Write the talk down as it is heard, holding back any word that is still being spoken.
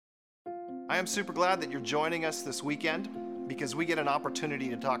I am super glad that you're joining us this weekend because we get an opportunity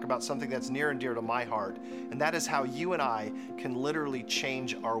to talk about something that's near and dear to my heart, and that is how you and I can literally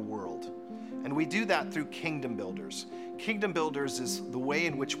change our world. And we do that through Kingdom Builders. Kingdom Builders is the way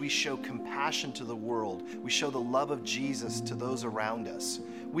in which we show compassion to the world. We show the love of Jesus to those around us.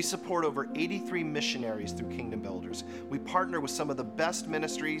 We support over 83 missionaries through Kingdom Builders. We partner with some of the best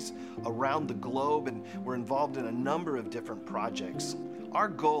ministries around the globe, and we're involved in a number of different projects. Our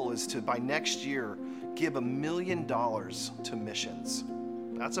goal is to, by next year, give $1 million to missions.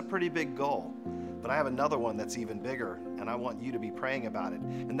 That's a pretty big goal. But I have another one that's even bigger, and I want you to be praying about it.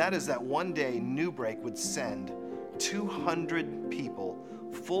 And that is that one day New Break would send 200 people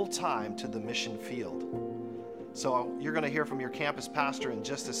full-time to the mission field. So you're going to hear from your campus pastor in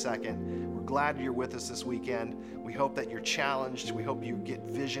just a second. We're glad you're with us this weekend. We hope that you're challenged. We hope you get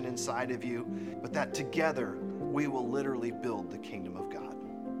vision inside of you, but that together we will literally build the kingdom of God.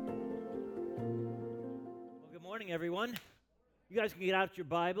 Well, good morning, everyone. You guys can get out your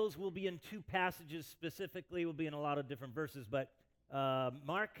Bibles. We'll be in two passages specifically. We'll be in a lot of different verses, but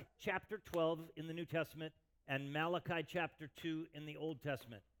Mark chapter 12 in the New Testament and Malachi chapter 2 in the Old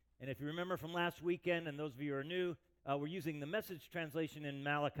Testament. And if you remember from last weekend, and those of you who are new, we're using the Message translation in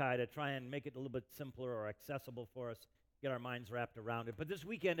Malachi to try and make it a little bit simpler or accessible for us, get our minds wrapped around it. But this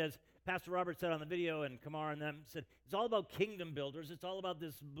weekend, as Pastor Robert said on the video, and Kamar and them said, it's all about Kingdom Builders. It's all about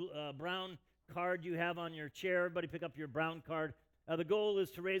this brown card you have on your chair. Everybody pick up your brown card. The goal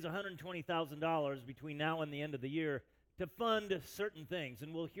is to raise $120,000 between now and the end of the year to fund certain things,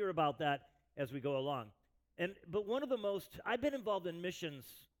 and we'll hear about that as we go along. But one of the I've been involved in missions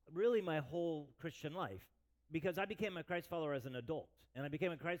really my whole Christian life because I became a Christ follower as an adult, and I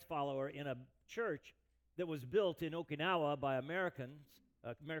became a Christ follower in a church that was built in Okinawa by American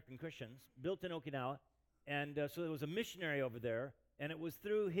Christians, built in Okinawa, and so there was a missionary over there, and it was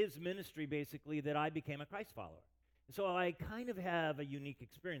through his ministry basically that I became a Christ follower. So I kind of have a unique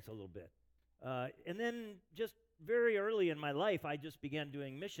experience a little bit. And then just very early in my life, I just began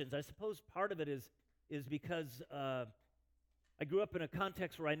doing missions. I suppose part of it is because I grew up in a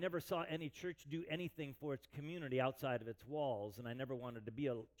context where I never saw any church do anything for its community outside of its walls, and I never wanted to be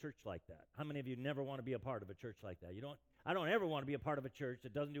a church like that. How many of you never want to be a part of a church like that? I don't ever want to be a part of a church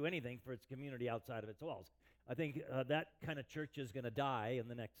that doesn't do anything for its community outside of its walls. I think that kind of church is going to die in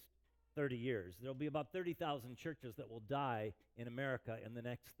the next 30 years. There'll be about 30,000 churches that will die in America in the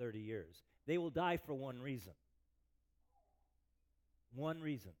next 30 years. They will die for one reason. One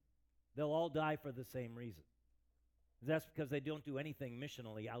reason. They'll all die for the same reason. That's because they don't do anything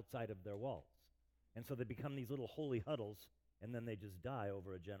missionally outside of their walls. And so they become these little holy huddles, and then they just die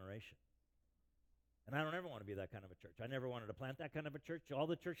over a generation. And I don't ever want to be that kind of a church. I never wanted to plant that kind of a church. All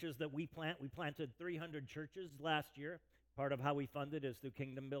the churches that we planted 300 churches last year. Part of how we fund it is through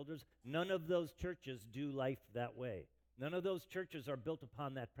Kingdom Builders. None of those churches do life that way. None of those churches are built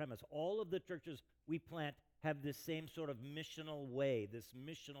upon that premise. All of the churches we plant have this same sort of missional way, this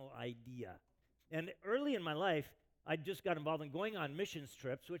missional idea. And early in my life, I just got involved in going on missions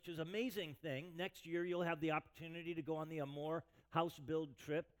trips, which is an amazing thing. Next year, you'll have the opportunity to go on the Amor house build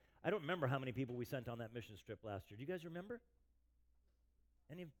trip. I don't remember how many people we sent on that missions trip last year. Do you guys remember?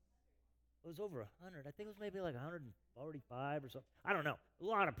 It was over 100. I think it was maybe like 145 or something. I don't know. A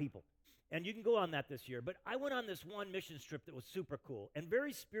lot of people. And you can go on that this year. But I went on this one missions trip that was super cool and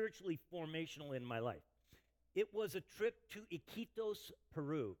very spiritually formational in my life. It was a trip to Iquitos,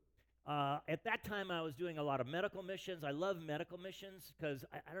 Peru. At that time, I was doing a lot of medical missions. I love medical missions because,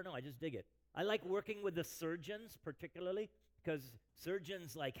 I don't know, I just dig it. I like working with the surgeons particularly because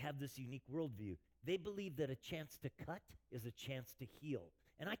surgeons have this unique worldview. They believe that a chance to cut is a chance to heal.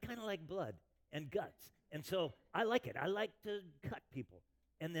 And I kind of like blood and guts. And so I like it. I like to cut people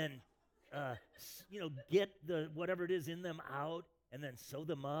and then, get the whatever it is in them out and then sew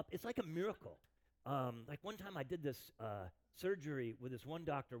them up. It's like a miracle. One time I did this surgery with this one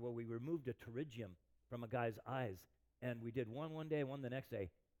doctor where we removed a pterygium from a guy's eyes. And we did one day, one the next day.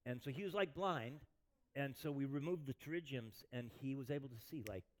 And so he was blind. And so we removed the pterygiums and he was able to see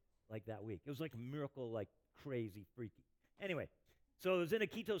like that week. It was like a miracle, crazy, freaky. Anyway. So it was in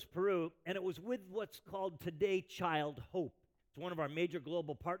Iquitos, Peru, and it was with what's called Today Child Hope. It's one of our major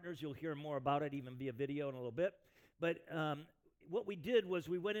global partners. You'll hear more about it, even via video in a little bit. But what we did was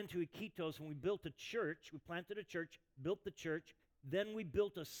we went into Iquitos and we built a church. We planted a church, built the church. Then we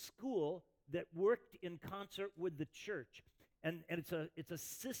built a school that worked in concert with the church. And it's a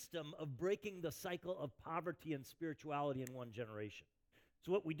system of breaking the cycle of poverty and spirituality in one generation.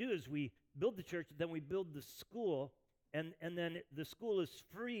 So what we do is we build the church, then we build the school, And then the school is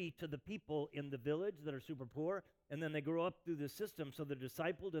free to the people in the village that are super poor, and then they grow up through the system, so they're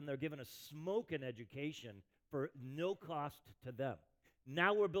discipled and they're given a smoking education for no cost to them.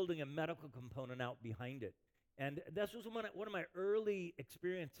 Now we're building a medical component out behind it. And this was one of my early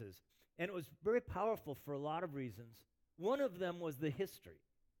experiences, and it was very powerful for a lot of reasons. One of them was the history.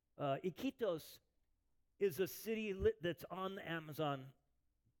 Iquitos is a city that's on the Amazon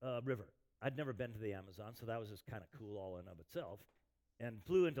River. I'd never been to the Amazon, so that was just kind of cool all in of itself. And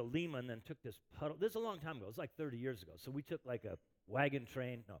flew into Lima and then took this puddle. This is a long time ago. It was like 30 years ago. So we took like a wagon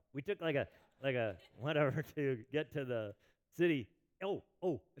train. No, we took like a whatever to get to the city.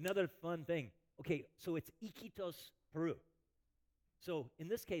 Oh, another fun thing. Okay, so it's Iquitos, Peru. So in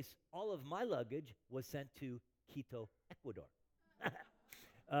this case, all of my luggage was sent to Quito, Ecuador.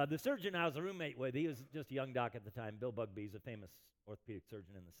 The surgeon I was a roommate with, he was just a young doc at the time. Bill Bugbee, he's a famous orthopedic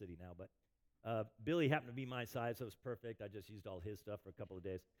surgeon in the city now, but Billy happened to be my size, so it was perfect. I just used all his stuff for a couple of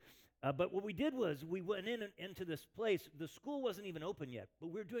days. But what we did was we went into this place. The school wasn't even open yet, but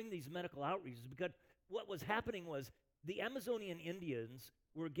we were doing these medical outreaches because what was happening was the Amazonian Indians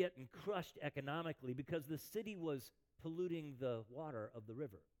were getting crushed economically because the city was polluting the water of the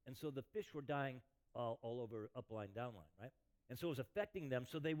river. And so the fish were dying all over upline, downline, right? And so it was affecting them,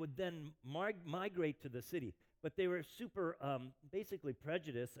 so they would then migrate to the city. But they were super, basically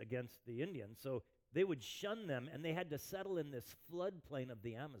prejudiced against the Indians, so they would shun them, and they had to settle in this floodplain of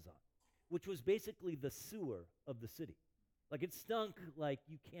the Amazon, which was basically the sewer of the city. Like, it stunk like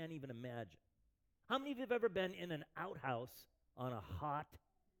you can't even imagine. How many of you have ever been in an outhouse on a hot,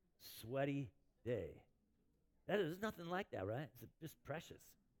 sweaty day? There's nothing like that, right? It's just precious.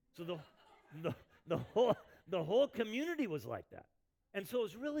 So the whole community was like that. And so it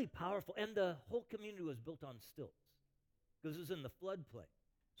was really powerful. And the whole community was built on stilts because it was in the floodplain.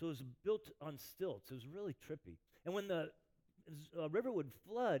 So it was built on stilts. It was really trippy. And when the river would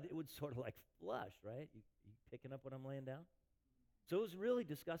flood, it would sort of like flush, right? You picking up what I'm laying down? So it was really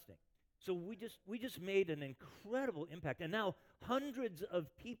disgusting. So we just made an incredible impact. And now hundreds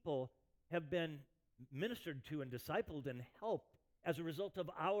of people have been ministered to and discipled and helped as a result of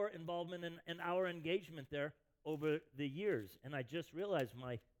our involvement and our engagement there over the years. And I just realized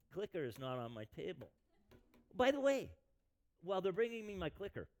my clicker is not on my table. By the way, while they're bringing me my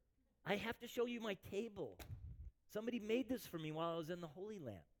clicker, I have to show you my table. Somebody made this for me while I was in the Holy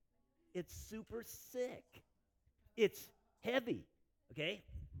Land. It's super sick. It's heavy, okay?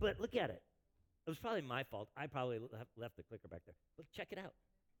 But look at it. It was probably my fault. I probably left the clicker back there. But check it out.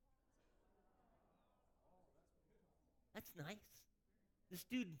 That's nice. This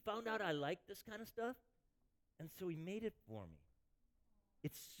dude found out I liked this kind of stuff, and so he made it for me.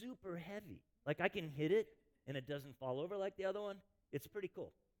 It's super heavy. Like, I can hit it, and it doesn't fall over like the other one. It's pretty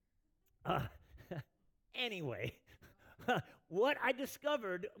cool. Anyway, what I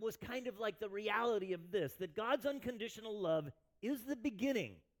discovered was kind of like the reality of this, that God's unconditional love is the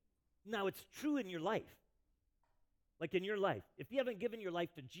beginning. Now, it's true in your life. Like in your life. If you haven't given your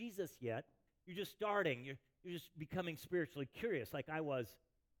life to Jesus yet, you're just starting. You're just becoming spiritually curious like I was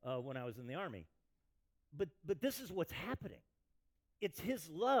when I was in the army. But this is what's happening. It's his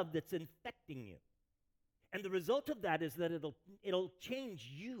love that's infecting you. And the result of that is that it'll change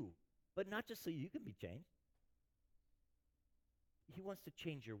you, but not just so you can be changed. He wants to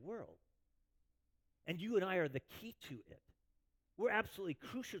change your world. And you and I are the key to it. We're absolutely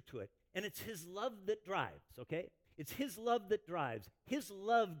crucial to it. And it's his love that drives, okay? It's his love that drives. His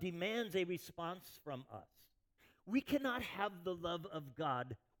love demands a response from us. We cannot have the love of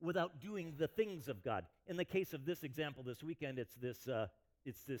God without doing the things of God. In the case of this example this weekend, it's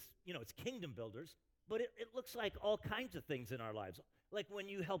kingdom builders, but it looks like all kinds of things in our lives. Like when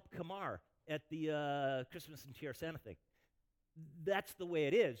you help Kamar at the Christmas and Tierra Santa thing. That's the way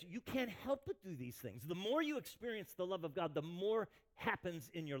it is. You can't help but do these things. The more you experience the love of God, the more happens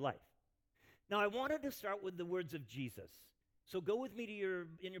in your life. Now, I wanted to start with the words of Jesus. So go with me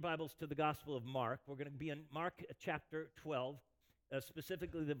in your Bibles to the Gospel of Mark. We're going to be in Mark chapter 12,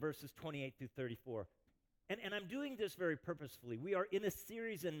 specifically the verses 28 through 34. And I'm doing this very purposefully. We are in a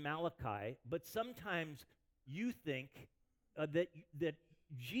series in Malachi, but sometimes you think that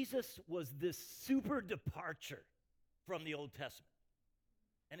Jesus was this super departure from the Old Testament.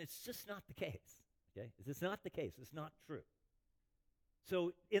 And it's just not the case, okay? It's not the case. It's not true.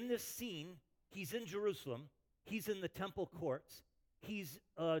 So in this scene, he's in Jerusalem. He's in the temple courts. He's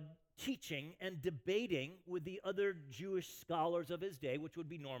teaching and debating with the other Jewish scholars of his day, which would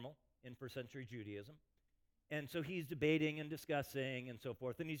be normal in first century Judaism. And so he's debating and discussing and so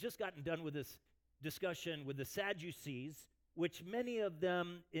forth. And he's just gotten done with this discussion with the Sadducees, which many of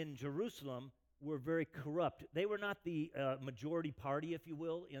them in Jerusalem were very corrupt. They were not the majority party, if you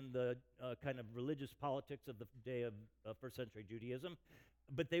will, in the kind of religious politics of the day of first century Judaism,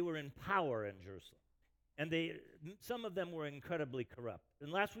 but they were in power in Jerusalem. And some of them were incredibly corrupt.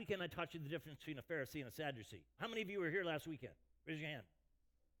 And last weekend I taught you the difference between a Pharisee and a Sadducee. How many of you were here last weekend? Raise your hand.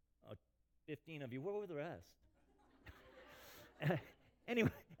 15 of you. Where were the rest?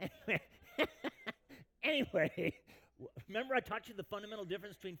 Anyway, remember I taught you the fundamental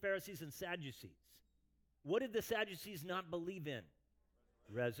difference between Pharisees and Sadducees. What did the Sadducees not believe in?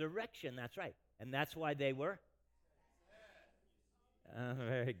 Resurrection, that's right. And that's why they were?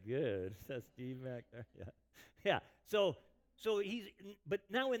 Very good, says Steve back there. Yeah. So but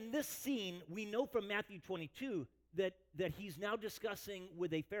now in this scene, we know from Matthew 22 that he's now discussing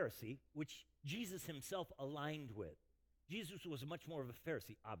with a Pharisee, which Jesus himself aligned with. Jesus was much more of a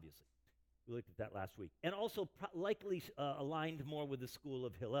Pharisee, obviously. We looked at that last week. And also likely aligned more with the school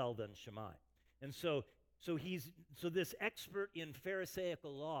of Hillel than Shammai. And so this expert in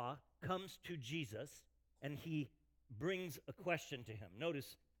Pharisaical law comes to Jesus, and he brings a question to him.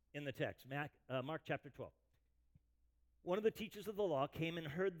 Notice in the text, Mark chapter 12. One of the teachers of the law came and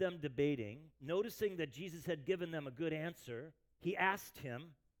heard them debating. Noticing that Jesus had given them a good answer, he asked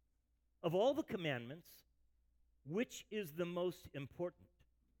him, of all the commandments, which is the most important?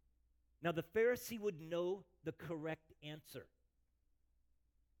 Now, the Pharisee would know the correct answer.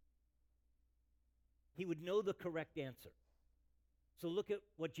 He would know the correct answer. So look at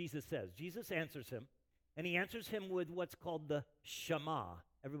what Jesus says. Jesus answers him, and he answers him with what's called the Shema.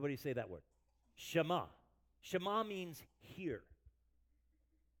 Everybody say that word. Shema. Shema means hear.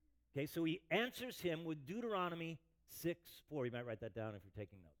 Okay, so he answers him with Deuteronomy 6:4. You might write that down if you're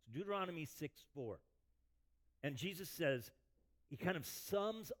taking notes. Deuteronomy 6:4. And Jesus says, he kind of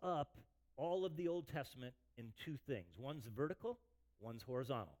sums up all of the Old Testament in two things. One's vertical, one's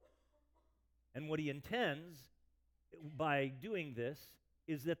horizontal. And what he intends by doing this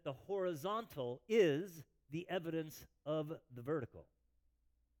is that the horizontal is the evidence of the vertical.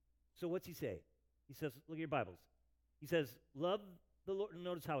 So what's he say? He says, look at your Bibles. He says, love the Lord.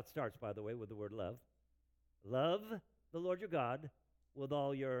 Notice how it starts, by the way, with the word love. Love the Lord your God with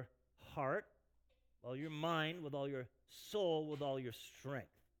all your heart, with all your mind, with all your soul, with all your strength.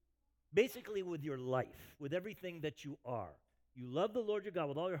 Basically with your life, with everything that you are. You love the Lord your God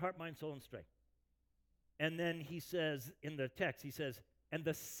with all your heart, mind, soul, and strength. And then he says, in the text, he says, and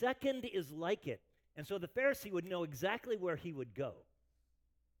the second is like it. And so the Pharisee would know exactly where he would go.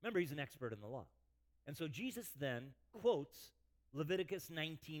 Remember, he's an expert in the law. And so Jesus then quotes Leviticus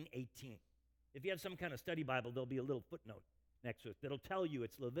 19:18. If you have some kind of study Bible, there'll be a little footnote next to it that'll tell you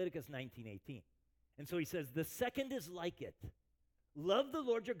it's Leviticus 19:18. And so he says, the second is like it. Love the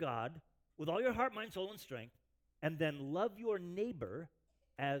Lord your God with all your heart, mind, soul, and strength, and then love your neighbor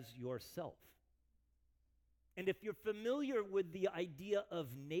as yourself. And if you're familiar with the idea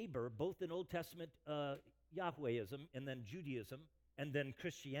of neighbor, both in Old Testament Yahwehism and then Judaism and then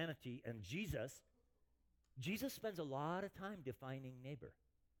Christianity and Jesus spends a lot of time defining neighbor.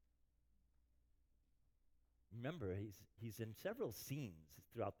 Remember, he's in several scenes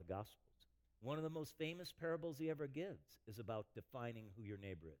throughout the Gospels. One of the most famous parables he ever gives is about defining who your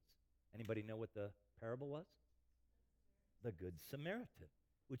neighbor is. Anybody know what the parable was? The Good Samaritan,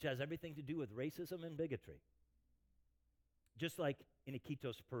 which has everything to do with racism and bigotry. Just like in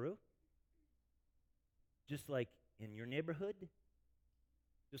Iquitos, Peru, just like in your neighborhood,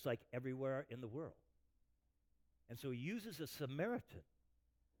 just like everywhere in the world. And so he uses a Samaritan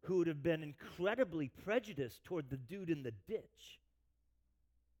who would have been incredibly prejudiced toward the dude in the ditch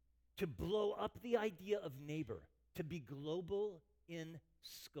to blow up the idea of neighbor, to be global in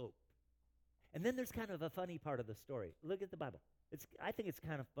scope. And then there's kind of a funny part of the story. Look at the Bible. I think it's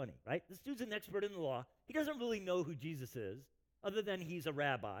kind of funny, right? This dude's an expert in the law. He doesn't really know who Jesus is, other than he's a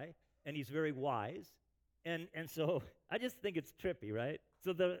rabbi, and he's very wise. And so I just think it's trippy, right?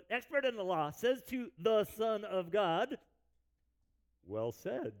 So the expert in the law says to the Son of God, well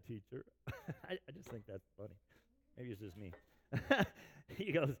said, teacher. I just think that's funny. Maybe it's just me.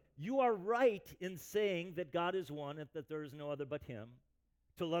 He goes, you are right in saying that God is one and that there is no other but him.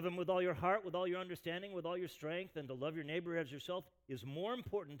 To love him with all your heart, with all your understanding, with all your strength, and to love your neighbor as yourself is more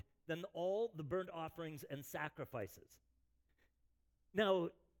important than all the burnt offerings and sacrifices. Now,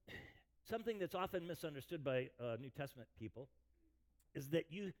 something that's often misunderstood by New Testament people is that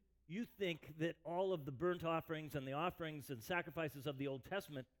you think that all of the burnt offerings and the offerings and sacrifices of the Old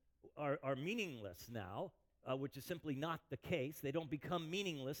Testament are meaningless now, which is simply not the case. They don't become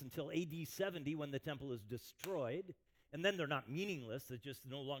meaningless until AD 70 when the temple is destroyed. and then they're not meaningless. They just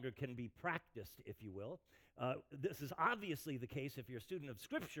no longer can be practiced, if you will. This is obviously the case if you're a student of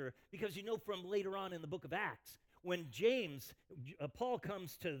Scripture, because you know from later on in the book of Acts, when Paul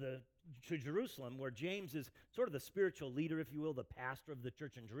comes to Jerusalem, where James is sort of the spiritual leader, if you will, the pastor of the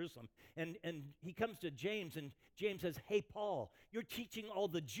church in Jerusalem, and he comes to James, and James says, hey, Paul, you're teaching all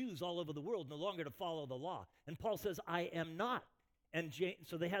the Jews all over the world no longer to follow the law. And Paul says, I am not. And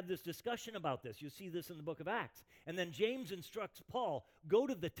so they have this discussion about this. You see this in the book of Acts. And then James instructs Paul, go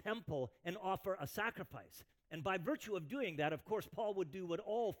to the temple and offer a sacrifice. And by virtue of doing that, of course, Paul would do what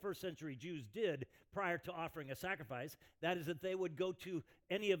all first century Jews did prior to offering a sacrifice. That is that they would go to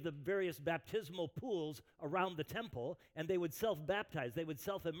any of the various baptismal pools around the temple, and they would self-baptize. They would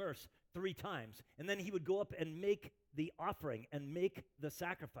self-immerse 3 times. And then he would go up and make the offering and make the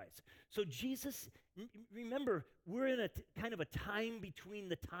sacrifice. So Jesus, remember, we're in a kind of a time between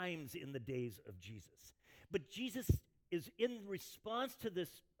the times in the days of Jesus. But Jesus is in response to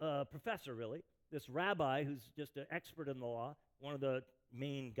this professor, really, this rabbi who's just an expert in the law, one of the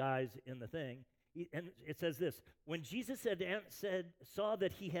main guys in the thing. And it says this, when Jesus saw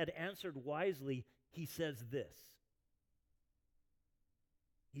that he had answered wisely, he says this.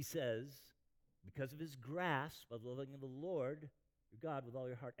 He says, because of his grasp of loving the Lord, your God, with all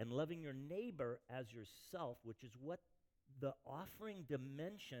your heart, and loving your neighbor as yourself, which is what the offering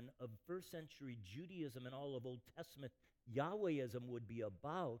dimension of first century Judaism and all of Old Testament Yahwehism would be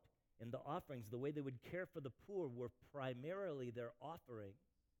about. In the offerings, the way they would care for the poor were primarily their offering.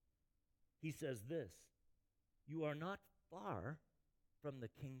 He says this, you are not far from the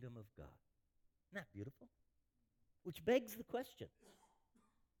kingdom of God. Isn't that beautiful? Which begs the question,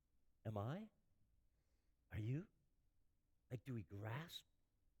 am I? Are you? Like, do we grasp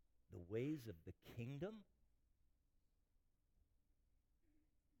the ways of the kingdom?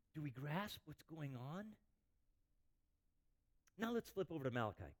 Do we grasp what's going on? Now let's flip over to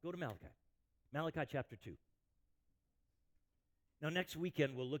Malachi. Go to Malachi. Malachi chapter 2. Now next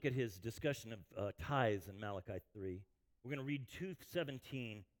weekend we'll look at his discussion of tithes in Malachi 3. We're going to read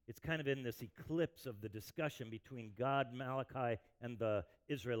 2:17. It's kind of in this eclipse of the discussion between God, Malachi, and the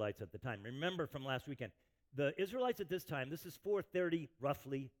Israelites at the time. Remember from last weekend, the Israelites at this time, this is 430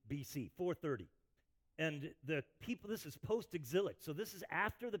 roughly BC, 430. And the people, this is post-exilic. So this is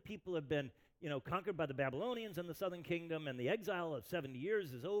after the people have been conquered by the Babylonians and the southern kingdom, and the exile of 70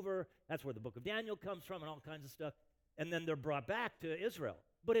 years is over. That's where the book of Daniel comes from and all kinds of stuff. And then they're brought back to Israel.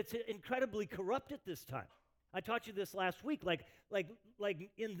 But it's incredibly corrupt at this time. I taught you this last week. Like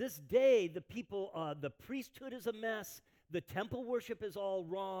in this day, the people, the priesthood is a mess. The temple worship is all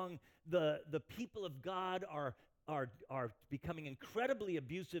wrong. The people of God are becoming incredibly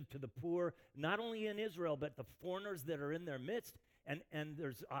abusive to the poor, not only in Israel, but the foreigners that are in their midst. And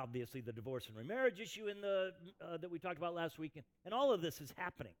there's obviously the divorce and remarriage issue in that we talked about last week, and all of this is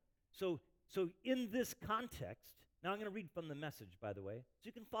happening. So in this context, now I'm going to read from the Message, by the way, so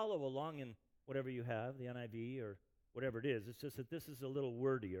you can follow along in whatever you have, the NIV or whatever it is. It's just that this is a little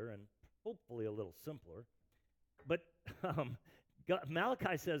wordier and hopefully a little simpler. But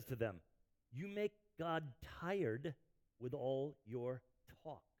Malachi says to them, you make God tired with all your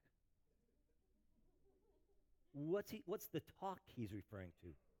talk. What's the talk he's referring to?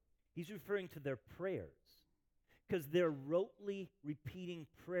 He's referring to their prayers, because they're rotely repeating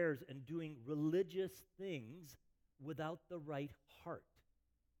prayers and doing religious things without the right heart,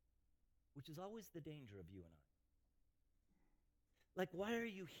 which is always the danger of you and I. Like, why are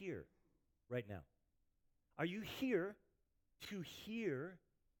you here right now? Are you here to hear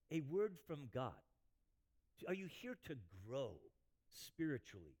a word from God? Are you here to grow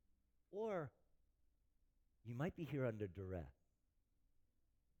spiritually? Or you might be here under duress.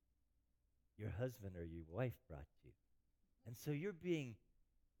 Your husband or your wife brought you. And so you're being,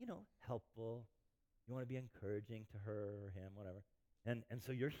 helpful. You want to be encouraging to her or him, whatever. And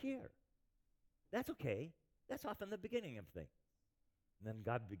so you're here. That's okay. That's often the beginning of things. And then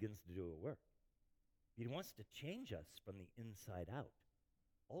God begins to do a work. He wants to change us from the inside out,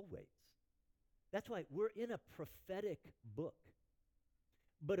 always. That's why we're in a prophetic book.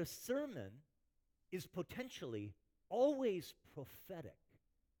 But a sermon is potentially always prophetic.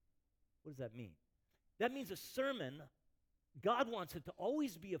 What does that mean? That means a sermon, God wants it to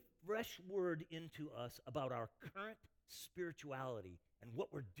always be a fresh word into us about our current spirituality and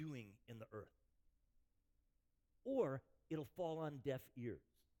what we're doing in the earth. Or it'll fall on deaf ears.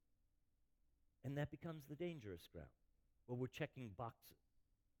 And that becomes the dangerous ground, where we're checking boxes.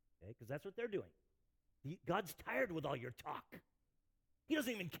 Okay? Because that's what they're doing. God's tired with all your talk. He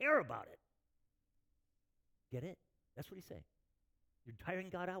doesn't even care about it. Get it? That's what he's saying. You're tiring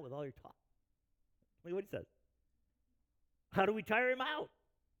God out with all your talk. Look what he says. How do we tire him out?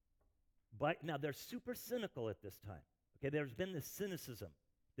 But now they're super cynical at this time. Okay, there's been this cynicism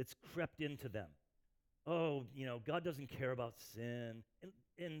that's crept into them. Oh, God doesn't care about sin.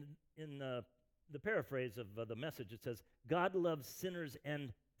 In the paraphrase of the Message, it says, God loves sinners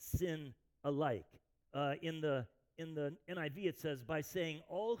and sin alike. In the NIV, it says, by saying,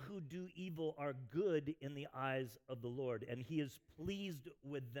 all who do evil are good in the eyes of the Lord, and he is pleased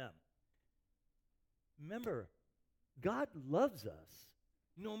with them. Remember, God loves us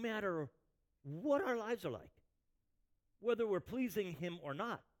no matter what our lives are like, whether we're pleasing him or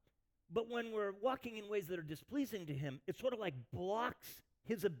not. But when we're walking in ways that are displeasing to him, it sort of like blocks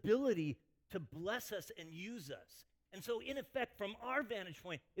his ability to bless us and use us. And so, in effect, from our vantage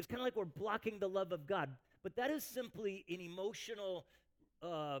point, it's kind of like we're blocking the love of God. But that is simply an emotional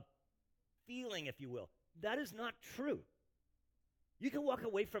feeling, if you will. That is not true. You can walk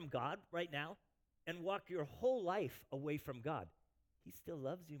away from God right now and walk your whole life away from God. He still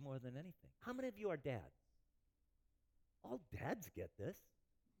loves you more than anything. How many of you are dads? All dads get this.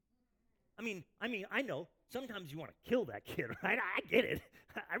 I mean, I know sometimes you want to kill that kid, right? I get it.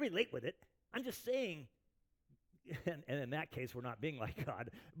 I relate with it. I'm just saying, and in that case, we're not being like God,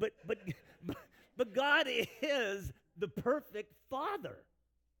 but God is the perfect father.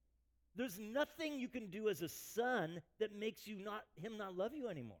 There's nothing you can do as a son that makes him not love you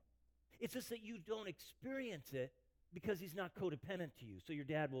anymore. It's just that you don't experience it because he's not codependent to you. So your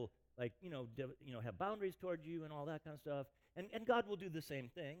dad will have boundaries toward you and all that kind of stuff. And God will do the same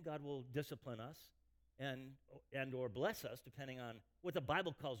thing. God will discipline us and or bless us, depending on what the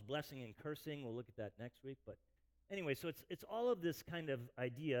Bible calls blessing and cursing. We'll look at that next week. But anyway, so it's all of this kind of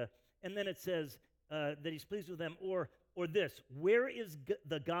idea. And then it says that he's pleased with them, or this, where is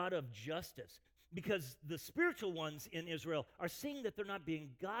the God of justice? Because the spiritual ones in Israel are seeing that they're not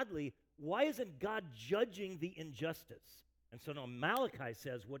being godly. Why isn't God judging the injustice? And so now Malachi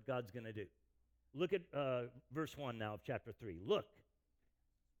says what God's going to do. Look at verse 1 now of chapter 3. Look,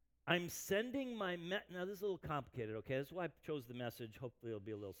 I'm sending my... Now, this is a little complicated, okay? That's why I chose the Message. Hopefully it'll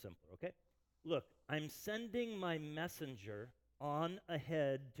be a little simpler, okay? Look, I'm sending my messenger on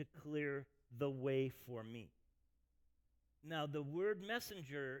ahead to clear the way for me. Now, the word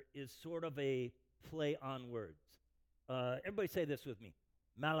messenger is sort of a play on words. Everybody say this with me.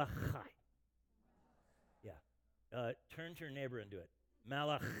 Malachi. Yeah. Turn to your neighbor and do it.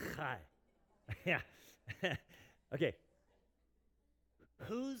 Malachi. Yeah. Okay.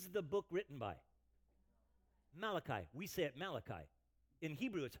 Who's the book written by? Malachi. We say it Malachi. In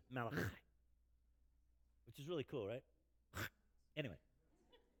Hebrew, it's Malachi, which is really cool, right? Anyway.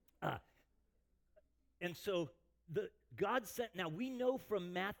 And so God sent, now we know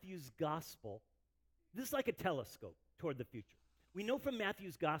from Matthew's gospel, this is like a telescope toward the future. We know from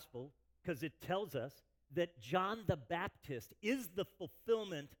Matthew's gospel, because it tells us that John the Baptist is the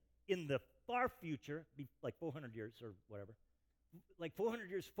fulfillment in the far future, like 400 years or whatever, like 400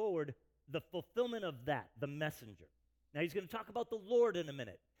 years forward, the fulfillment of that, the messenger. Now he's going to talk about the Lord in a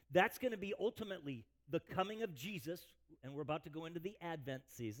minute. That's going to be ultimately the coming of Jesus, and we're about to go into the Advent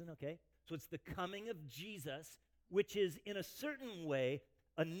season, okay? So it's the coming of Jesus, which is in a certain way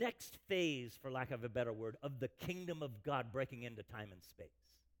a next phase, for lack of a better word, of the kingdom of God breaking into time and space,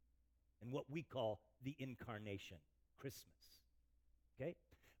 and what we call the incarnation, Christmas, okay?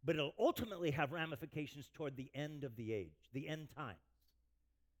 But it'll ultimately have ramifications toward the end of the age, the end times.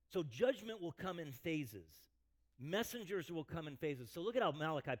 So judgment will come in phases. Messengers will come in phases. So look at how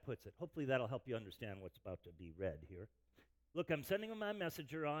Malachi puts it. Hopefully that'll help you understand what's about to be read here. Look, I'm sending my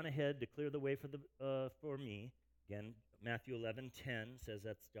messenger on ahead to clear the way for me. Again, Matthew 11:10 says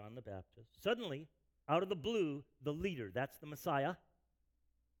that's John the Baptist. Suddenly, out of the blue, the leader, that's the Messiah,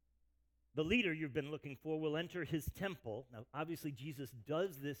 the leader you've been looking for will enter his temple. Now, obviously, Jesus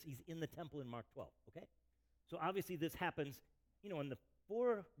does this. He's in the temple in Mark 12, okay? So obviously this happens, in the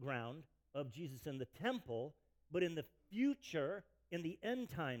foreground of Jesus in the temple, but in the future, in the end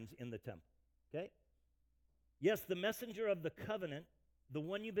times in the temple, okay? Yes, the messenger of the covenant, the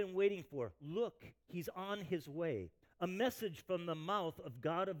one you've been waiting for. Look, he's on his way. A message from the mouth of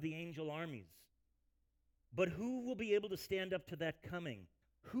God of the angel armies. But who will be able to stand up to that coming?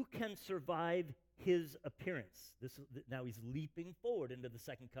 Who can survive his appearance? Now he's leaping forward into the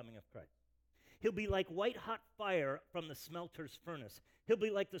second coming of Christ. He'll be like white-hot fire from the smelter's furnace. He'll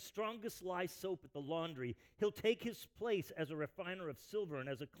be like the strongest lye soap at the laundry. He'll take his place as a refiner of silver and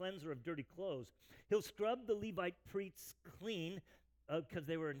as a cleanser of dirty clothes. He'll scrub the Levite priests clean, because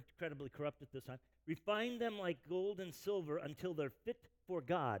they were incredibly corrupt at this time, refine them like gold and silver until they're fit for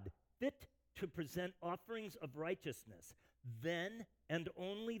God, fit to present offerings of righteousness. Then and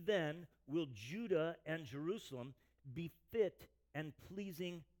only then will Judah and Jerusalem be fit and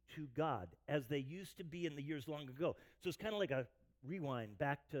pleasing to God, as they used to be in the years long ago. So it's kind of like a rewind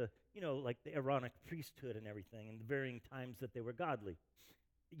back to, like the Aaronic priesthood and everything, and the varying times that they were godly.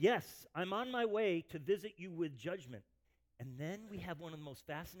 Yes, I'm on my way to visit you with judgment. And then we have one of the most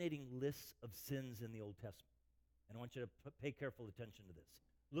fascinating lists of sins in the Old Testament. And I want you to pay careful attention to this.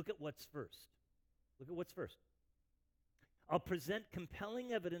 Look at what's first. Look at what's first. I'll present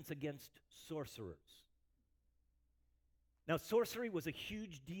compelling evidence against sorcerers. Now, sorcery was a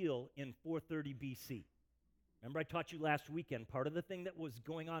huge deal in 430 BC. Remember, I taught you last weekend, part of the thing that was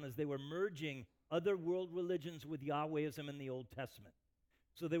going on is they were merging other world religions with Yahwehism in the Old Testament.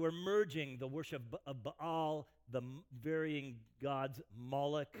 So they were merging the worship of Baal, the varying gods,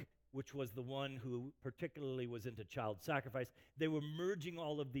 Moloch, which was the one who particularly was into child sacrifice. They were merging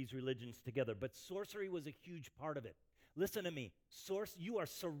all of these religions together, but sorcery was a huge part of it. Listen to me. You are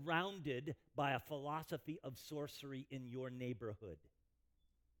surrounded by a philosophy of sorcery in your neighborhood.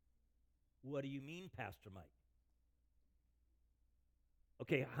 What do you mean, Pastor Mike?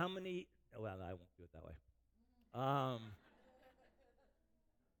 Okay, how many? Well, I won't do it that way.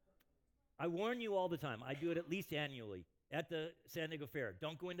 I warn you all the time. I do it at least annually at the San Diego Fair.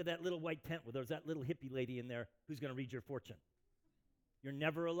 Don't go into that little white tent where there's that little hippie lady in there who's going to read your fortune. You're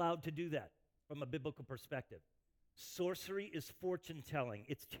never allowed to do that from a biblical perspective. Sorcery is fortune telling.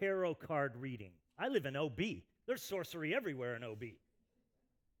 It's tarot card reading. I live in OB. There's sorcery everywhere in OB.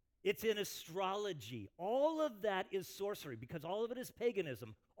 It's in astrology. All of that is sorcery because all of it is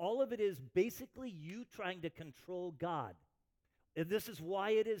paganism. All of it is basically you trying to control God. And this is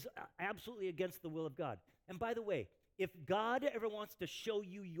why it is absolutely against the will of God. And by the way, if God ever wants to show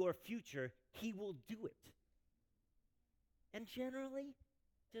you your future, he will do it. And generally,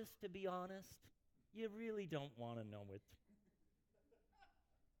 just to be honest, you really don't want to know it.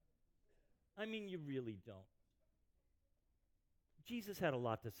 I mean, you really don't. Jesus had a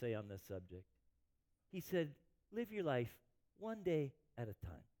lot to say on this subject. He said, live your life one day at a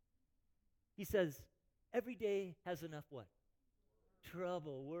time. He says, every day has enough what?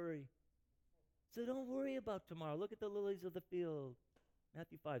 Trouble, worry. So don't worry about tomorrow. Look at the lilies of the field.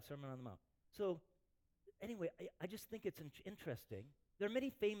 Matthew 5, Sermon on the Mount. So anyway, I just think it's interesting. There are many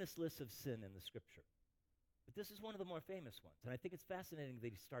famous lists of sin in the Scripture, but this is one of the more famous ones. And I think it's fascinating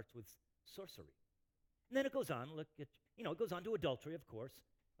that he starts with sorcery. And then it goes on, it goes on to adultery, of course.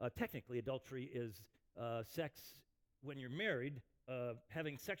 Technically, adultery is sex when you're married,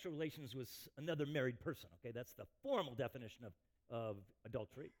 having sexual relations with another married person. Okay, that's the formal definition of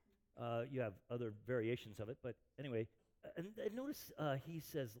adultery. You have other variations of it, but anyway. And notice he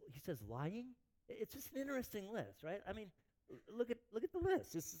says lying. It's just an interesting list, right? I mean, look at the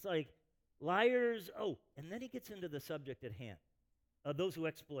list. This is like liars. Oh, and then he gets into the subject at hand. Those who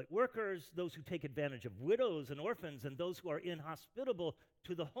exploit workers, those who take advantage of widows and orphans, and those who are inhospitable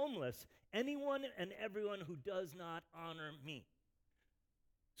to the homeless, anyone and everyone who does not honor me.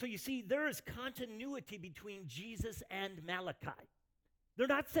 So you see, there is continuity between Jesus and Malachi. They're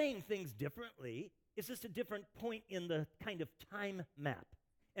not saying things differently. It's just a different point in the kind of time map.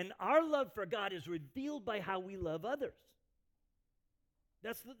 And our love for God is revealed by how we love others.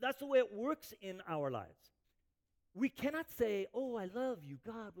 That's the way it works in our lives. We cannot say, oh, I love you,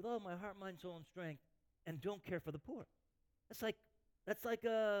 God, with all my heart, mind, soul, and strength, and don't care for the poor. That's like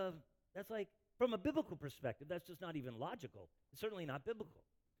from a biblical perspective, that's just not even logical. It's certainly not biblical.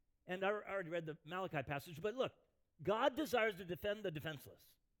 And I already read the Malachi passage, but look, God desires to defend the defenseless.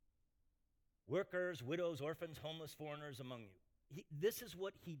 Workers, widows, orphans, homeless, foreigners among you. This is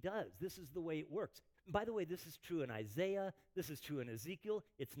what he does. This is the way it works. And by the way, this is true in Isaiah. This is true in Ezekiel.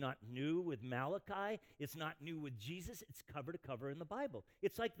 It's not new with Malachi. It's not new with Jesus. It's cover to cover in the Bible.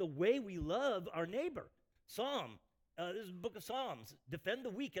 It's like the way we love our neighbor. This is the book of Psalms. Defend the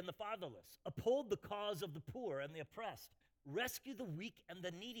weak and the fatherless. Uphold the cause of the poor and the oppressed. Rescue the weak and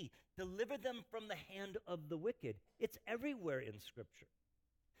the needy. Deliver them from the hand of the wicked. It's everywhere in Scripture.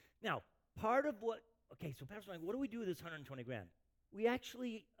 Now, so Pastor Mike, what do we do with this 120 grand? We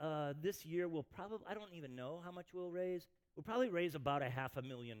actually, this year, will probably, I don't even know how much we'll raise. We'll probably raise about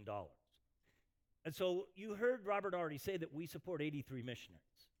 $500,000. And so you heard Robert already say that we support 83 missionaries,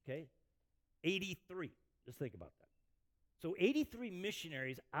 okay? 83. Just think about that. So 83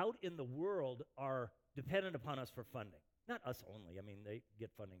 missionaries out in the world are dependent upon us for funding. Not us only. I mean, they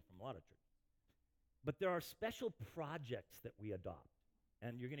get funding from a lot of churches. But there are special projects that we adopt.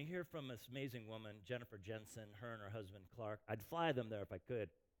 And you're going to hear from this amazing woman, Jennifer Jensen, her and her husband, Clark. I'd fly them there if I could,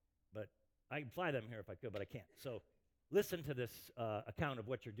 but I'd fly them here if I could, but I can't. So listen to this account of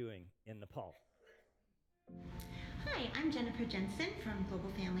what you're doing in Nepal. Hi, I'm Jennifer Jensen from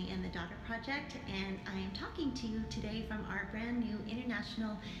Global Family and the Daughter Project, and I am talking to you today from our brand new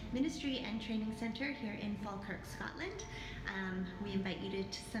International Ministry and Training Center here in Falkirk, Scotland. We invite you to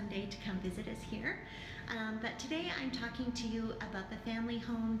someday to come visit us here. But today I'm talking to you about the family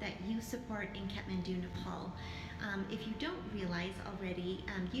home that you support in Kathmandu, Nepal. If you don't realize already,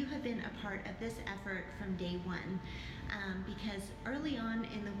 you have been a part of this effort from day one, because early on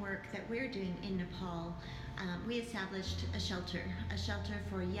in the work that we're doing in Nepal, we established a shelter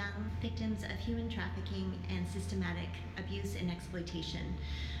for young victims of human trafficking and systematic abuse and exploitation.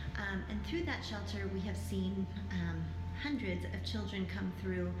 And through that shelter, we have seen hundreds of children come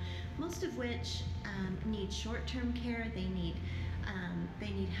through, most of which need short-term care. They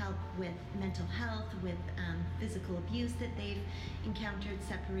need help with mental health, with physical abuse that they've encountered,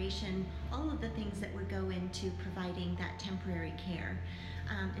 separation, all of the things that would go into providing that temporary care.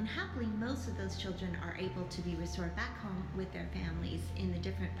 And happily, most of those children are able to be restored back home with their families in the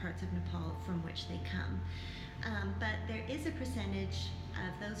different parts of Nepal from which they come. But there is a percentage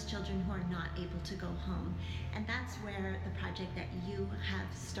of those children who are not able to go home. And that's where the project that you have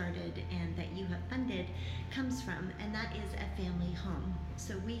started and that you have funded comes from, and that is a family home.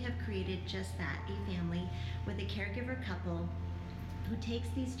 So we have created just that, a family with a caregiver couple who takes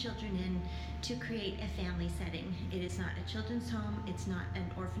these children in to create a family setting. It is not a children's home, it's not an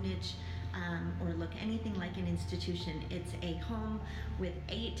orphanage, or look anything like an institution. It's a home with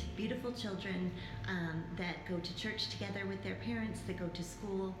 8 beautiful children that go to church together with their parents, that go to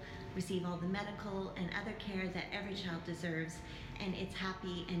school, receive all the medical and other care that every child deserves, and it's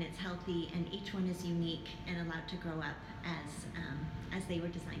happy and it's healthy, and each one is unique and allowed to grow up as they were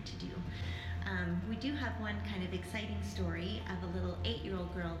designed to do. We do have one kind of exciting story of a little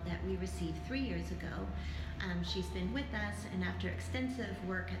 8-year-old girl that we received 3 years ago. She's been with us, and after extensive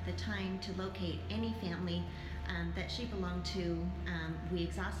work at the time to locate any family that she belonged to, we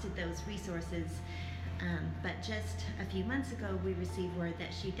exhausted those resources. But just a few months ago, we received word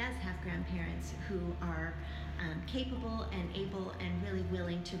that she does have grandparents who are capable and able and really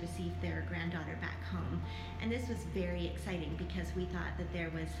willing to receive their granddaughter back home. And this was very exciting because we thought that there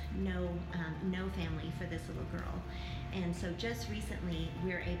was no family for this little girl. And so just recently,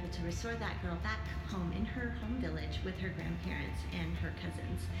 we were able to restore that girl back home in her home village with her grandparents and her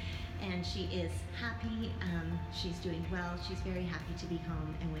cousins. And she is happy, she's doing well, she's very happy to be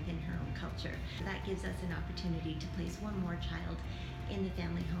home and within her own culture. That gives us an opportunity to place one more child in the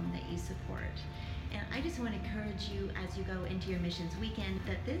family home that you support. And I just want to encourage you as you go into your missions weekend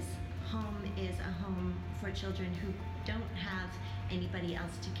that this home is a home for children who don't have anybody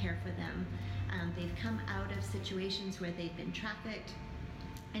else to care for them. They've come out of situations where they've been trafficked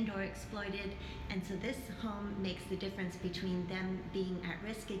and or exploited, and so this home makes the difference between them being at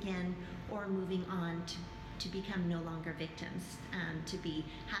risk again or moving on to become no longer victims, to be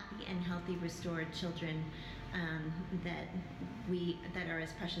happy and healthy, restored children that are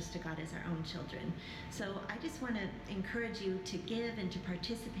as precious to God as our own children. So I just want to encourage you to give and to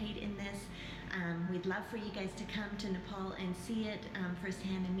participate in this. We'd love for you guys to come to Nepal and see it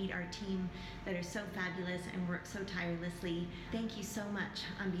firsthand and meet our team that are so fabulous and work so tirelessly. Thank you so much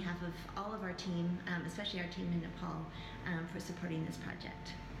on behalf of all of our team, especially our team in Nepal, for supporting this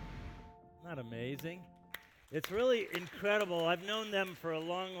project. Isn't that amazing? It's really incredible. I've known them for a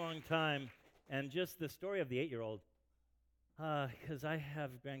long, long time. And just the story of the 8-year-old, because I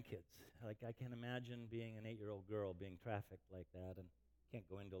have grandkids. Like, I can't imagine being an 8-year-old girl being trafficked like that, and can't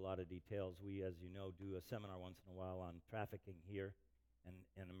go into a lot of details. We, as you know, do a seminar once in a while on trafficking here and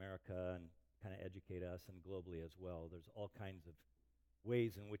in America and kind of educate us, and globally as well. There's all kinds of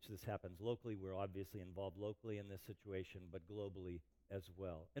ways in which this happens locally. We're obviously involved locally in this situation, but globally as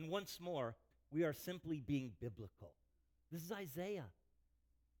well. And once more, we are simply being biblical. This is Isaiah.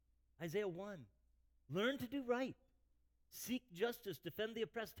 Isaiah 1. Learn to do right. Seek justice. Defend the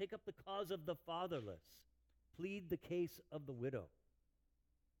oppressed. Take up the cause of the fatherless. Plead the case of the widow.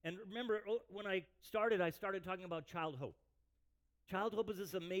 And remember, when I started talking about Child Hope. Child Hope is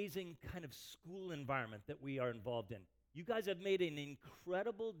this amazing kind of school environment that we are involved in. You guys have made an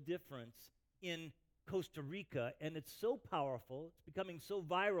incredible difference in Costa Rica, and it's so powerful, it's becoming so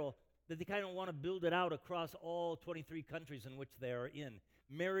viral that they kind of want to build it out across all 23 countries in which they are in.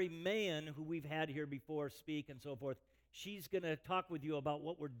 Mary Mahan, who we've had here before speak and so forth, she's going to talk with you about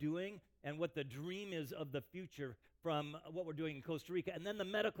what we're doing and what the dream is of the future from what we're doing in Costa Rica. And then the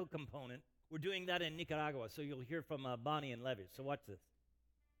medical component, we're doing that in Nicaragua. So you'll hear from Bonnie and Levi. So watch this.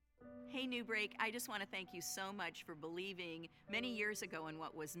 Hey, New Break, I just want to thank you so much for believing many years ago in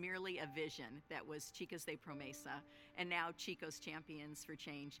what was merely a vision that was Chicas de Promesa, and now Chicos Champions for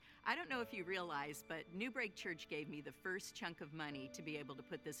Change. I don't know if you realize, but New Break Church gave me the first chunk of money to be able to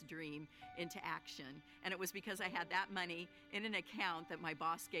put this dream into action, and it was because I had that money in an account that my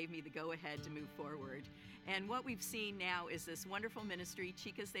boss gave me the go-ahead to move forward. And what we've seen now is this wonderful ministry,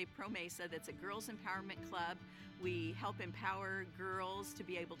 Chicas de Promesa, that's a girls' empowerment club. We help empower girls to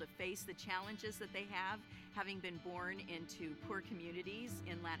be able to face the challenges that they have, having been born into poor communities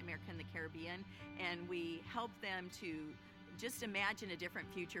in Latin America and the Caribbean, and we help them to just imagine a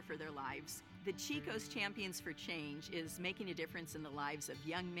different future for their lives. The Chicos Champions for Change is making a difference in the lives of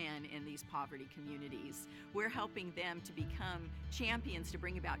young men in these poverty communities. We're helping them to become champions to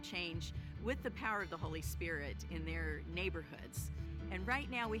bring about change with the power of the Holy Spirit in their neighborhoods. And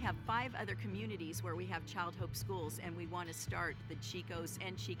right now we have 5 other communities where we have Child Hope schools, and we want to start the Chicos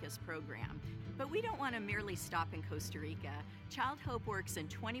and Chicas program. But we don't want to merely stop in Costa Rica. Child Hope works in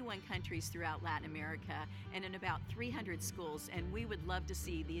 21 countries throughout Latin America and in about 300 schools, and we would love to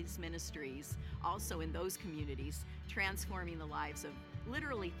see these ministries also in those communities transforming the lives of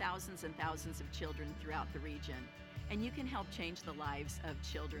literally thousands and thousands of children throughout the region. And you can help change the lives of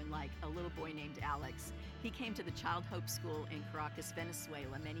children like a little boy named Alex. He came to the Child Hope School in Caracas,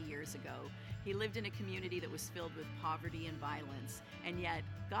 Venezuela many years ago. He lived in a community that was filled with poverty and violence, and yet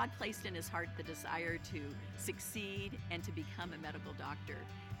God placed in his heart the desire to succeed and to become a medical doctor.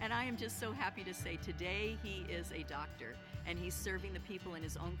 And I am just so happy to say today he is a doctor, and he's serving the people in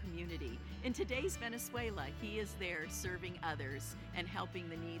his own community. In today's Venezuela, he is there serving others and helping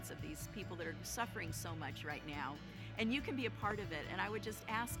the needs of these people that are suffering so much right now. And you can be a part of it, and I would just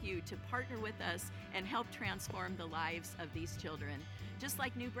ask you to partner with us and help transform the lives of these children. Just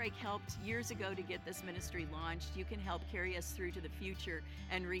like New Break helped years ago to get this ministry launched, you can help carry us through to the future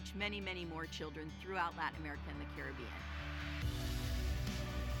and reach many, many more children throughout Latin America and the Caribbean.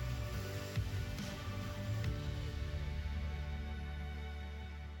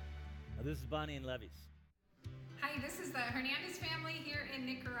 Now, this is Bonnie and Levis. Hi, this is the Hernandez family here in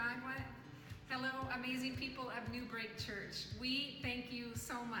Nicaragua. Hello, amazing people of New Break Church. We thank you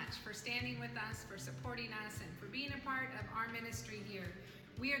so much for standing with us, for supporting us, and for being a part of our ministry here.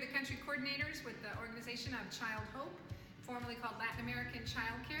 We are the country coordinators with the organization of Child Hope, formerly called Latin American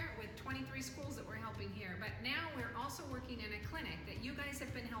Child Care, with 23 schools that we're helping here. But now we're also working in a clinic that you guys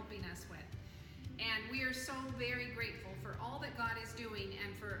have been helping us with. And we are so very grateful for all that God is doing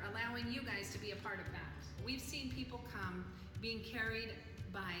and for allowing you guys to be a part of that. We've seen people come being carried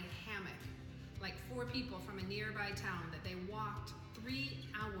by hammock, like 4 people from a nearby town that they walked 3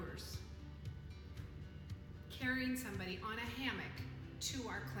 hours carrying somebody on a hammock to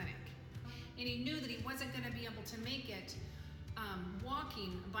our clinic. And he knew that he wasn't going to be able to make it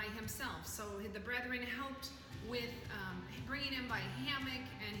walking by himself. So the brethren helped with bringing him by hammock,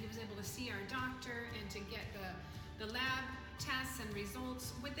 and he was able to see our doctor and to get the lab tests and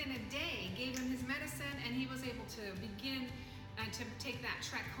results within a day, gave him his medicine, and he was able to begin to take that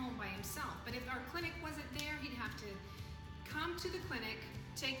trek home by himself. But if our clinic wasn't there, he'd have to come to the clinic,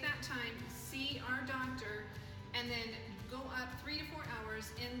 take that time, see our doctor, and then go up 3 to 4 hours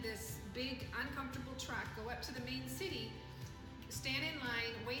in this big uncomfortable truck, go up to the main city, stand in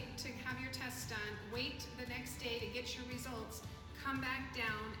line, wait to have your tests done, wait the next day to get your results, come back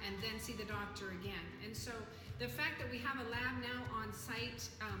down, and then see the doctor again. And so the fact that we have a lab now on site,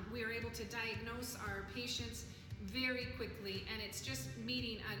 we are able to diagnose our patients very quickly, and it's just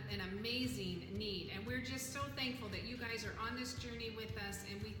meeting an amazing need. And we're just so thankful that you guys are on this journey with us,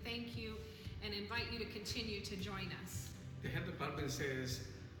 and we thank you and invite you to continue to join us. The health department says,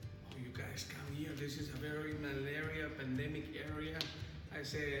 oh, you guys come here, this is a very malaria pandemic area. I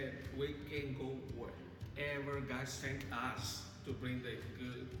said, we can go wherever God sent us to bring the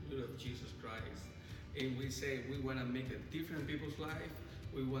good news of Jesus Christ. And we say, we want to make a difference in people's life.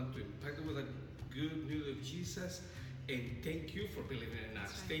 We want to impact them with the good news of Jesus. And thank you for believing in us.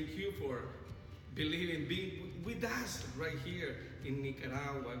 Right. Thank you for believing, being with us right here in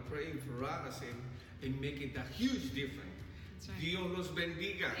Nicaragua, praying for us and making that huge difference. That's right. Dios los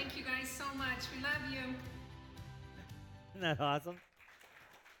bendiga. Thank you guys so much. We love you. Isn't that awesome?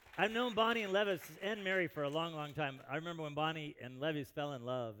 I've known Bonnie and Levis and Mary for a long, long time. I remember when Bonnie and Levis fell in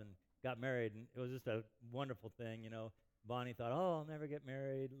love and got married, and it was just a wonderful thing, you know. Bonnie thought, oh, I'll never get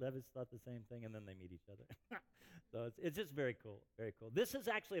married. Levis thought the same thing, and then they meet each other. So it's just very cool, very cool. This is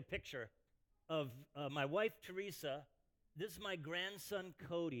actually a picture of my wife, Teresa. This is my grandson,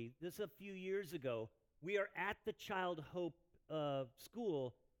 Cody. This is a few years ago. We are at the Child Hope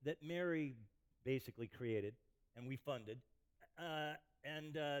school that Mary basically created and we funded.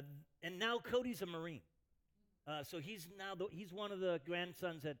 And now Cody's a Marine. So he's one of the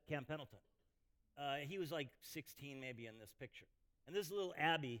grandsons at Camp Pendleton. He was like 16 maybe in this picture. And this little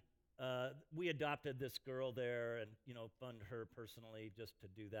Abby, we adopted this girl there and, fund her personally just to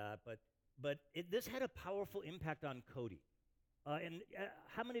do that. But this had a powerful impact on Cody. And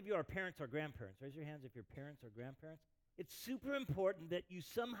how many of you are parents or grandparents? Raise your hands if you're parents or grandparents. It's super important that you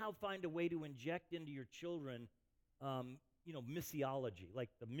somehow find a way to inject into your children, missiology, like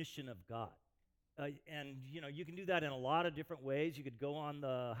the mission of God. And you can do that in a lot of different ways. You could go on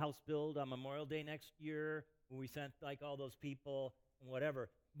the house build on Memorial Day next year when we sent like all those people and whatever.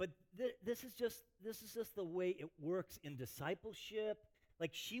 But this is just the way it works in discipleship.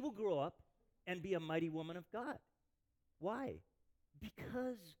 Like she will grow up and be a mighty woman of God. Why?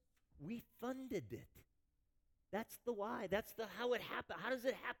 Because we funded it. That's the why. That's the how it happened. How does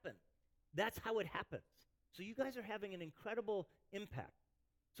it happen? That's how it happens. So you guys are having an incredible impact.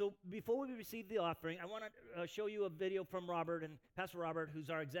 So before we receive the offering, I want to show you a video from Robert and Pastor Robert, who's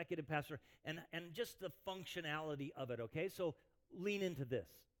our executive pastor, and just the functionality of it, okay? So lean into this.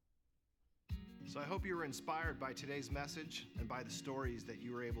 So I hope you were inspired by today's message and by the stories that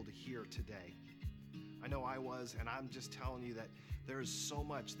you were able to hear today. I know I was, and I'm just telling you that there is so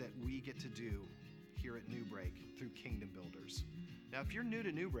much that we get to do here at New Break through Kingdom Builders. Now, if you're new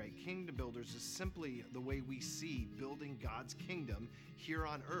to New Break, Kingdom Builders is simply the way we see building God's kingdom here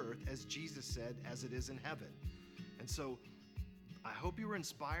on earth, as Jesus said, as it is in heaven. And so I hope you were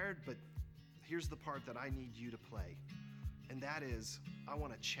inspired, but here's the part that I need you to play. And that is, I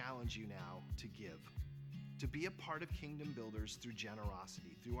want to challenge you now to give, to be a part of Kingdom Builders through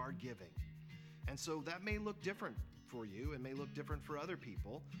generosity, through our giving. And so that may look different for you. It may look different for other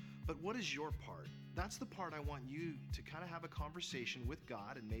people. But what is your part? That's the part I want you to kind of have a conversation with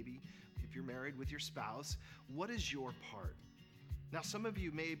God, and maybe if you're married with your spouse, what is your part? Now, some of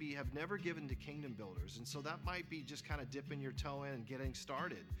you maybe have never given to Kingdom Builders, and so that might be just kind of dipping your toe in and getting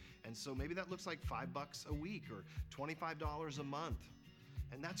started. And so maybe that looks like $5 a week or $25 a month.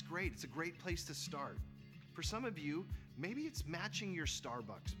 And that's great. It's a great place to start. For some of you, maybe it's matching your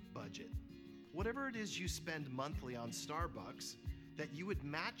Starbucks budget. Whatever it is you spend monthly on Starbucks, that you would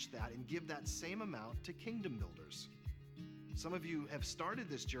match that and give that same amount to Kingdom Builders. Some of you have started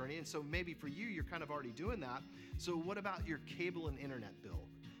this journey, and so maybe for you, you're kind of already doing that. So what about your cable and internet bill?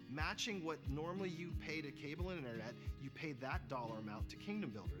 Matching what normally you pay to cable and internet, you pay that dollar amount to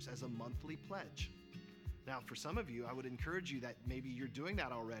Kingdom Builders as a monthly pledge. Now, for some of you, I would encourage you that maybe you're doing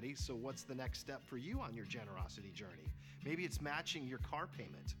that already, so what's the next step for you on your generosity journey? Maybe it's matching your car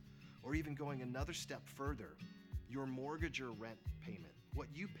payment, or even going another step further, your mortgage or rent payment. What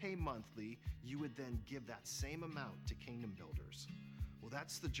you pay monthly, you would then give that same amount to Kingdom Builders. Well,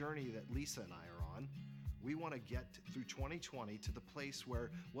 that's the journey that Lisa and I are on. We want to get through 2020 to the place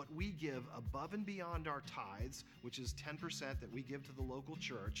where what we give above and beyond our tithes, which is 10% that we give to the local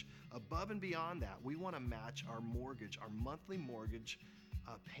church, above and beyond that, we want to match our mortgage, our monthly mortgage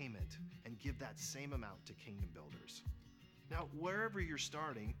payment, and give that same amount to Kingdom Builders. Now, wherever you're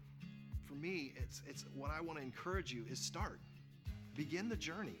starting, for me, it's what I want to encourage you is start. Begin the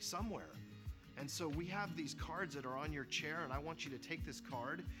journey somewhere. And so we have these cards that are on your chair, and I want you to take this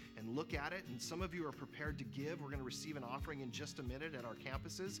card and look at it. And some of you are prepared to give. We're going to receive an offering in just a minute at our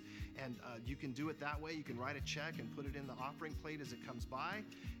campuses, and you can do it that way. You can write a check and put it in the offering plate as it comes by.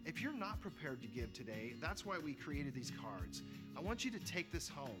 If you're not prepared to give today, that's why we created these cards. I want you to take this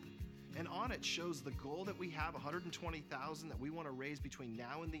home. And on it shows the goal that we have, $120,000 that we want to raise between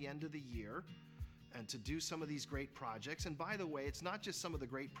now and the end of the year, and to do some of these great projects. And by the way, it's not just some of the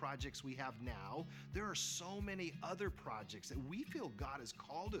great projects we have now. There are so many other projects that we feel God has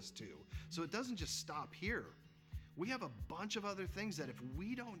called us to. So it doesn't just stop here. We have a bunch of other things that if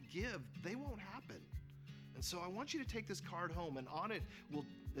we don't give, they won't happen. And so I want you to take this card home, and on it,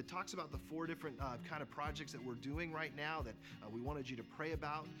 it talks about the 4 different kind of projects that we're doing right now that we wanted you to pray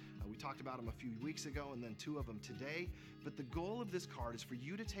about. We talked about them a few weeks ago, and then 2 of them today. But the goal of this card is for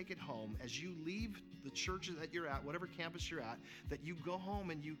you to take it home as you leave the church that you're at, whatever campus you're at, that you go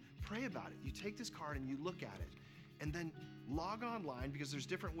home and you pray about it. You take this card and you look at it. And then log online, because there's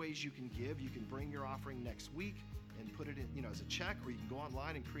different ways you can give. You can bring your offering next week and put it in, as a check, or you can go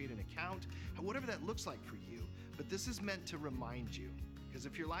online and create an account, whatever that looks like for you. But this is meant to remind you, because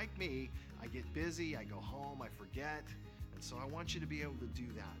if you're like me, I get busy, I go home, I forget, and so I want you to be able to do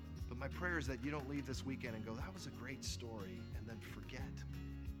that. But my prayer is that you don't leave this weekend and go, that was a great story, and then forget.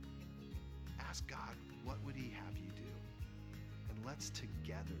 Ask God, what would He have you do? And let's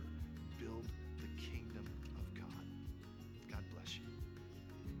together build the kingdom of God. God bless you.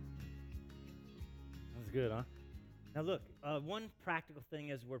 That's good, huh? Now look, one practical thing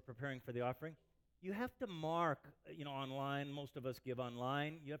as we're preparing for the offering, you have to mark, online, most of us give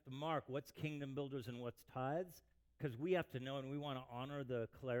online, you have to mark what's Kingdom Builders and what's tithes, because we have to know and we want to honor the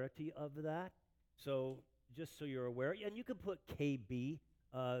clarity of that. So just so you're aware, and you can put KB,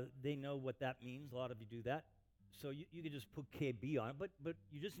 they know what that means, a lot of you do that. So you can just put KB on it, but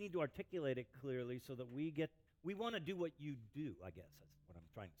you just need to articulate it clearly so that we want to do what you do, I guess, that's what I'm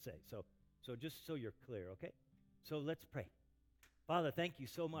trying to say. So just so you're clear, okay? So let's pray. Father, thank you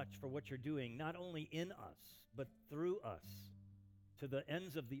so much for what you're doing, not only in us, but through us, to the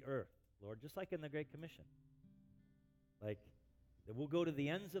ends of the earth, Lord, just like in the Great Commission. Like, that we'll go to the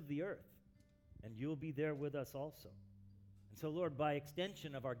ends of the earth, and you'll be there with us also. And so, Lord, by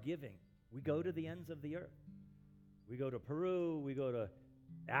extension of our giving, we go to the ends of the earth. We go to Peru, we go to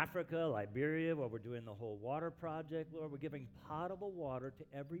Africa, Liberia, where we're doing the whole water project, Lord. We're giving potable water to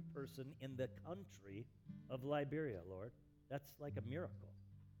every person in the country of Liberia, Lord. That's like a miracle.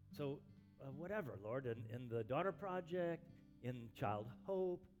 So whatever, Lord, in the Daughter Project, in Child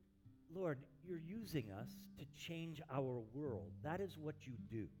Hope, Lord, you're using us to change our world. That is what you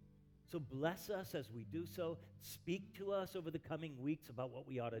do. So bless us as we do so. Speak to us over the coming weeks about what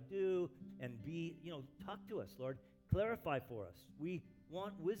we ought to do, and talk to us, Lord. Clarify for us. We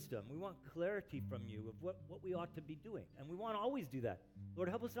want wisdom. We want clarity from you of what we ought to be doing. And we want to always do that. Lord,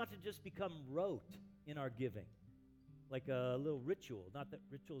 help us not to just become rote in our giving, like a little ritual. Not that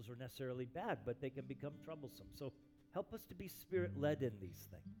rituals are necessarily bad, but they can become troublesome. So help us to be Spirit-led in these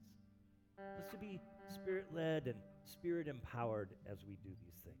things. Help us to be Spirit-led and Spirit-empowered as we do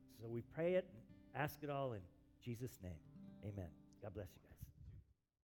these things. So we pray it and ask it all in Jesus' name. Amen. God bless you guys.